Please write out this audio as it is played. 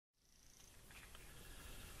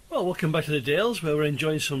Well, welcome back to the Dales, where we're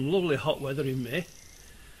enjoying some lovely hot weather in May.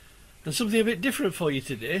 And something a bit different for you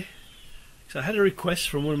today. So I had a request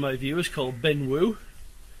from one of my viewers called Ben Wu.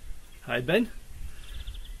 Hi Ben.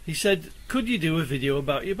 He said, could you do a video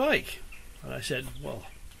about your bike? And I said, well,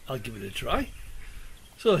 I'll give it a try.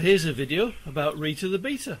 So here's a video about Rita the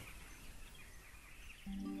Beta.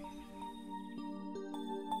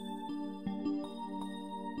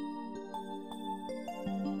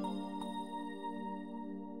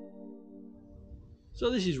 So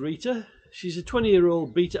this is Rita. She's a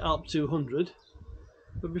 20-year-old Beta Alp 200.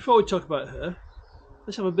 But before we talk about her,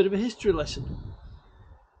 let's have a bit of a history lesson.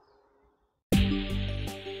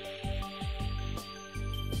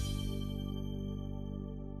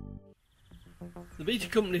 The Beta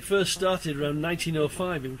company first started around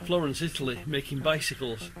 1905 in Florence, Italy, making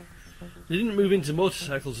bicycles. They didn't move into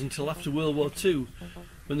motorcycles until after World War II,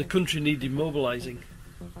 when the country needed mobilising.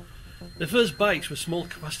 Their first bikes were small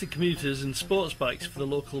capacity commuters and sports bikes for the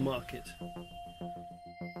local market.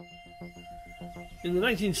 In the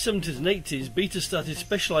 1970s and 80s, Beta started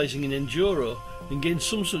specialising in enduro and gained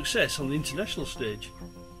some success on the international stage.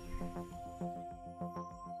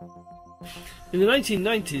 In the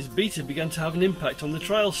 1990s, Beta began to have an impact on the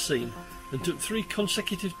trials scene and took 3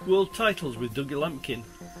 consecutive world titles with Dougie Lampkin,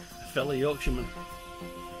 a fellow Yorkshireman.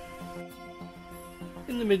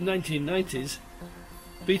 In the mid-1990s,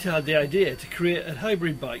 Beta had the idea to create a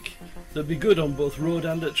hybrid bike that would be good on both road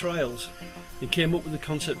and at trials, and came up with the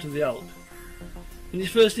concept of the Alp. In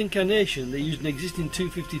its first incarnation, they used an existing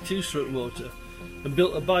 252-stroke motor and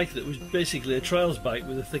built a bike that was basically a trials bike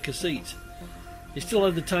with a thicker seat. It still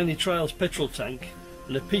had the tiny trials petrol tank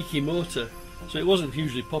and a peaky motor, so it wasn't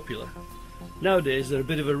hugely popular. Nowadays they're a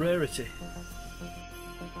bit of a rarity.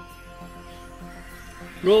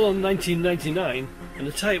 Roll on 1999, and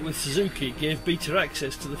a tie-up with Suzuki gave Beta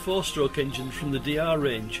access to the 4-stroke engines from the DR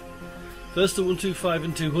range. First the 125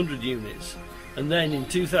 and 200 units, and then in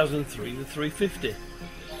 2003 the 350.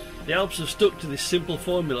 The Alps have stuck to this simple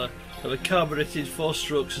formula of a carburetted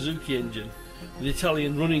 4-stroke Suzuki engine with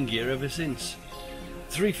Italian running gear ever since.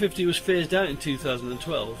 The 350 was phased out in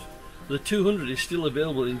 2012, but the 200 is still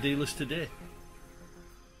available in dealers today.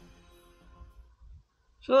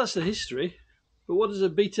 So that's the history. But what does a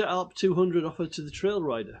Beta Alp 200 offer to the trail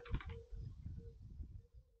rider?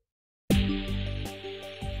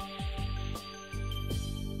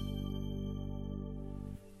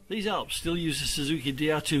 These Alps still use a Suzuki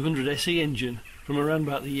DR200 SE engine from around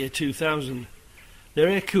about the year 2000. They're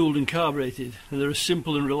air-cooled and carbureted, and they're as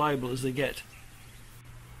simple and reliable as they get.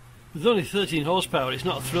 With only 13 horsepower, it's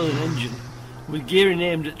not a thrilling engine. With gearing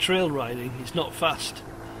aimed at trail riding, it's not fast.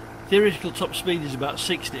 Theoretical top speed is about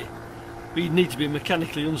 60. But you'd need to be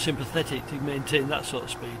mechanically unsympathetic to maintain that sort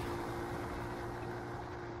of speed.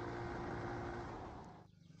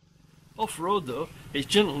 Off-road though, its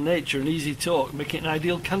gentle nature and easy torque make it an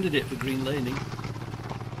ideal candidate for green laning.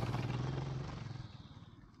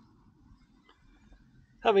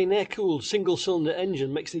 Having an air-cooled single-cylinder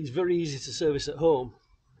engine makes these very easy to service at home,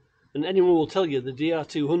 and anyone will tell you the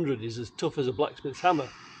DR200 is as tough as a blacksmith's hammer.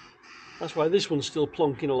 That's why this one's still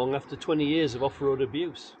plonking along after 20 years of off-road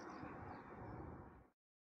abuse.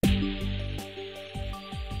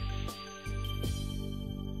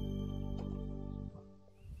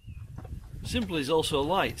 Simple is also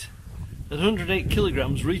light. At 108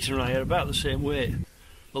 kilograms, Rita and I are about the same weight,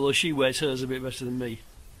 although she wears hers a bit better than me.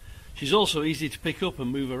 She's also easy to pick up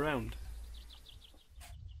and move around.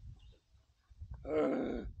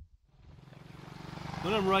 When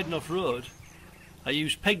I'm riding off-road, I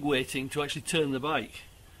use peg weighting to actually turn the bike,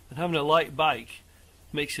 and having a light bike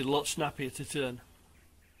makes it a lot snappier to turn.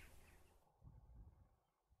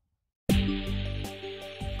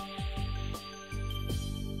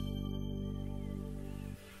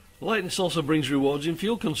 Lightness also brings rewards in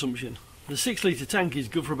fuel consumption. The 6-litre tank is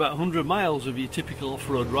good for about 100 miles of your typical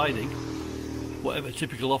off-road riding, whatever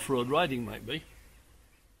typical off-road riding might be.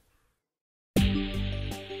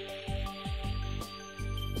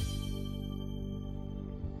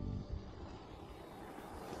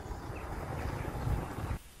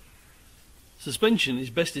 Suspension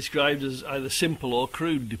is best described as either simple or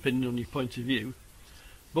crude depending on your point of view,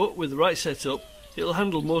 but with the right setup it'll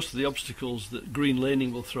handle most of the obstacles that green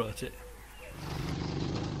laning will throw at it.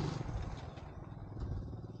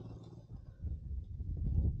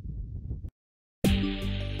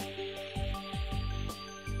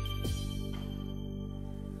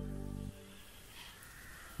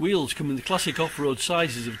 Wheels come in the classic off-road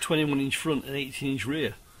sizes of 21-inch front and 18-inch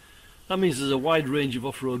rear. That means there's a wide range of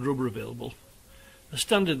off-road rubber available. As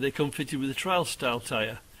standard they come fitted with a trial style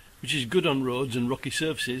tyre, which is good on roads and rocky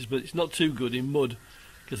surfaces, but it's not too good in mud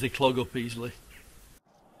because they clog up easily.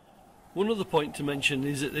 One other point to mention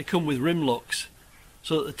is that they come with rim locks,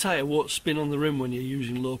 so that the tyre won't spin on the rim when you're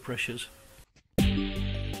using low pressures. The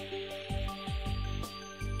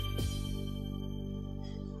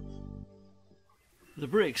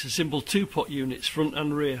brakes are simple two-pot units, front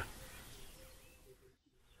and rear.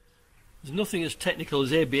 There's nothing as technical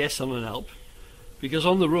as ABS on an Alp, because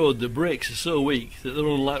on the road the brakes are so weak that they're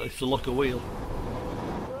unlikely to lock a wheel.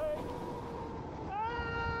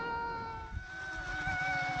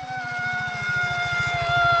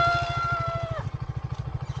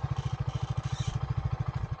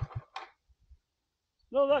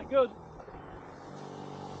 Not that good.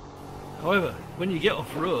 However, when you get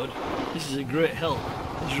off road, this is a great help,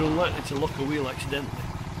 as you're unlikely to lock a wheel accidentally.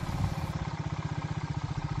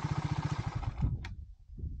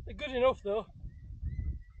 They're good enough though.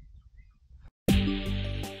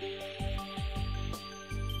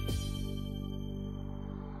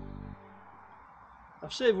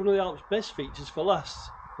 I've saved one of the Alp's best features for last,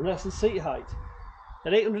 and that's the seat height.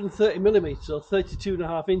 At 830mm or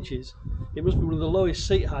 32.5 inches, it must be one of the lowest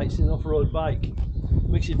seat heights in an off-road bike. It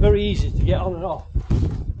makes it very easy to get on and off,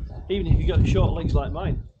 even if you've got short legs like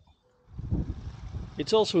mine.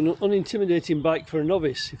 It's also an unintimidating bike for a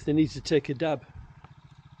novice if they need to take a dab.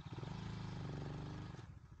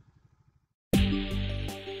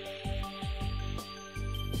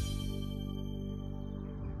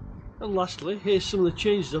 And lastly, here's some of the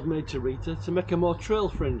changes I've made to Rita to make her more trail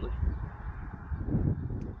friendly.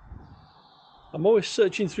 I'm always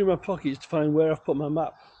searching through my pockets to find where I've put my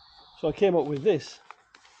map, so I came up with this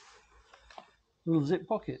little zip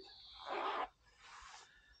pocket.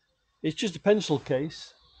 It's just a pencil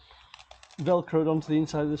case velcroed onto the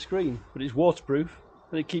inside of the screen, but it's waterproof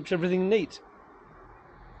and it keeps everything neat.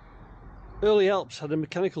 Early Alps had a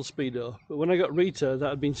mechanical speedo, but when I got Rita that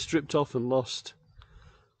had been stripped off and lost.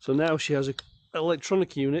 So now she has an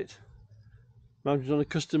electronic unit mounted on a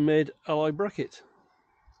custom made alloy bracket.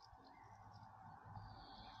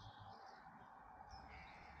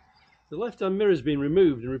 The left-hand mirror has been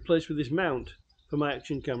removed and replaced with this mount for my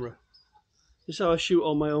action camera. This is how I shoot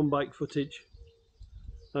all my own bike footage.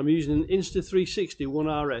 I'm using an Insta360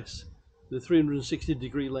 1RS with a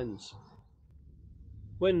 360-degree lens.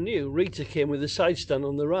 When new, Rita came with a side stand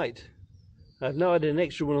on the right. I've now added an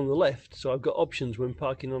extra one on the left, so I've got options when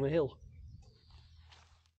parking on a hill.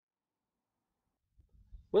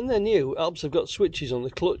 When they're new, Alps have got switches on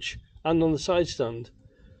the clutch and on the side stand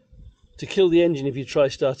to kill the engine if you try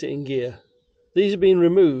start it in gear. These are being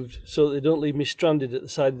removed so that they don't leave me stranded at the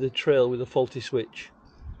side of the trail with a faulty switch.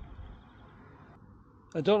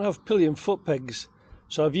 I don't have pillion foot pegs,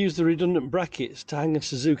 so I've used the redundant brackets to hang a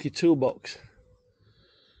Suzuki toolbox.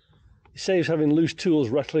 It saves having loose tools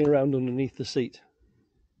rattling around underneath the seat.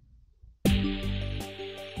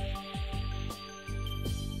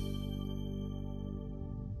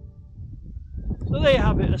 So there you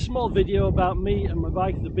have it, a small video about me and my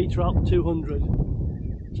bike, the Beta Alp 200.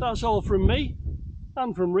 So that's all from me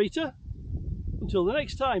and from Rita. Until the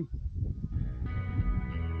next time.